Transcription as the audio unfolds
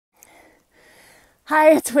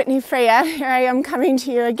Hi, it's Whitney Freya. Here I am coming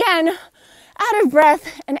to you again, out of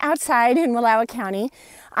breath and outside in Wallowa County.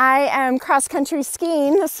 I am cross-country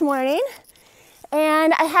skiing this morning,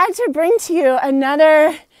 and I had to bring to you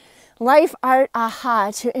another life art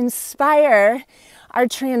aha to inspire our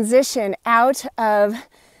transition out of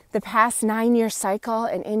the past 9-year cycle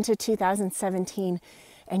and into 2017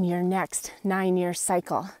 and your next 9-year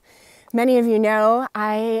cycle. Many of you know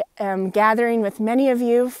I am gathering with many of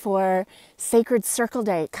you for Sacred Circle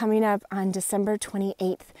Day coming up on December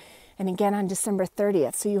 28th and again on December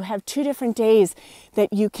 30th. So you have 2 different days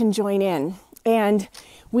that you can join in. And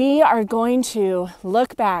we are going to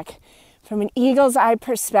look back from an eagle's eye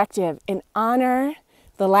perspective and honor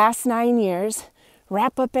the last 9 years,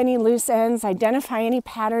 wrap up any loose ends, identify any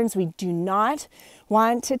patterns we do not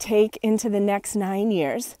want to take into the next 9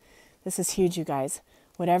 years. This is huge, you guys.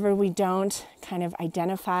 Whatever we don't kind of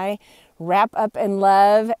identify, wrap up in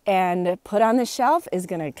love, and put on the shelf is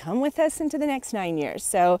going to come with us into the next 9 years.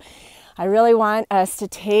 So I really want us to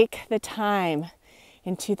take the time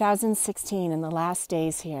in 2016, in the last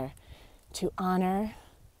days here, to honor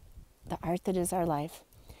the art that is our life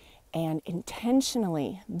and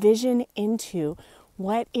intentionally vision into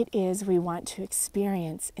what it is we want to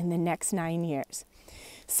experience in the next 9 years.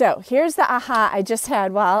 So here's the aha I just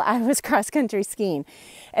had while I was cross-country skiing.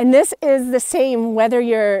 And this is the same whether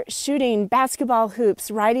you're shooting basketball hoops,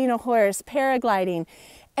 riding a horse, paragliding,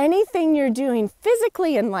 anything you're doing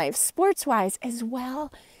physically in life, sports-wise, as well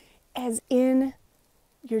as in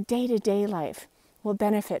your day-to-day life will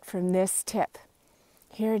benefit from this tip.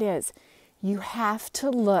 Here it is. You have to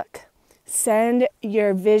look, send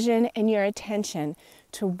your vision and your attention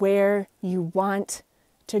to where you want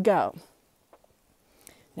to go.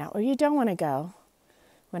 Not where you don't want to go.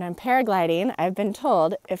 When I'm paragliding, I've been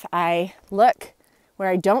told if I look where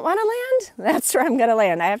I don't want to land, that's where I'm going to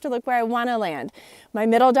land. I have to look where I want to land. My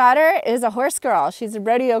middle daughter is a horse girl. She's a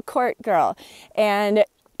rodeo court girl. And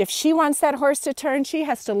if she wants that horse to turn, she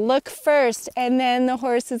has to look first, and then the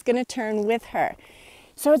horse is going to turn with her.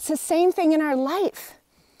 So it's the same thing in our life.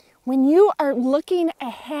 When you are looking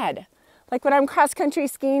ahead, like when I'm cross-country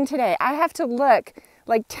skiing today, I have to look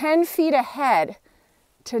like 10 feet ahead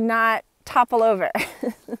to not topple over.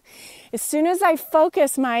 As soon as I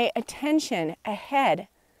focus my attention ahead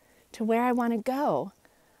to where I want to go,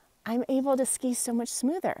 I'm able to ski so much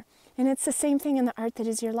smoother. And it's the same thing in the art that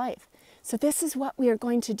is your life. So this is what we are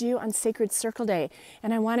going to do on Sacred Circle Day.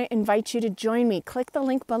 And I want to invite you to join me. Click the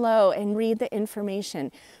link below and read the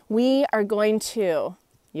information. We are going to,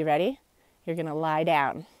 you ready? You're going to lie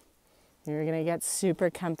down. You're going to get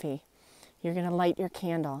super comfy. You're going to light your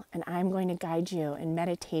candle, and I'm going to guide you in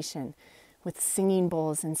meditation with singing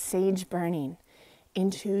bowls and sage burning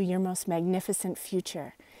into your most magnificent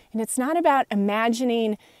future. And it's not about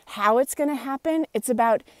imagining how it's going to happen. It's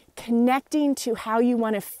about connecting to how you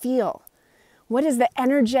want to feel. What is the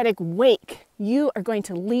energetic wake you are going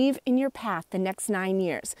to leave in your path the next 9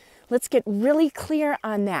 years? Let's get really clear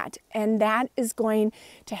on that. And that is going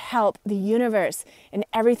to help the universe and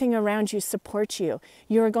everything around you support you.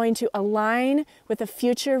 You are going to align with a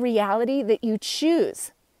future reality that you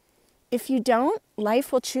choose. If you don't,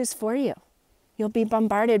 life will choose for you. You'll be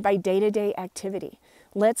bombarded by day-to-day activity.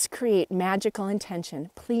 Let's create magical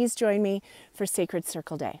intention. Please join me for Sacred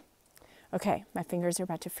Circle Day. Okay, my fingers are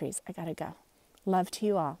about to freeze. I gotta go. Love to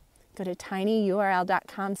you all. Go to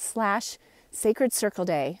tinyurl.com/Sacred Circle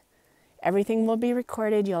Day. Everything will be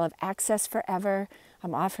recorded. You'll have access forever.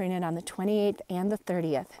 I'm offering it on the 28th and the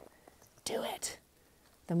 30th. Do it.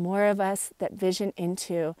 The more of us that vision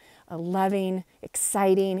into a loving,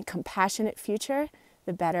 exciting, compassionate future,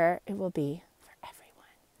 the better it will be for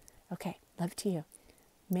everyone. Okay, love to you.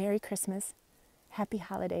 Merry Christmas. Happy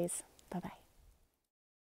holidays. Bye-bye.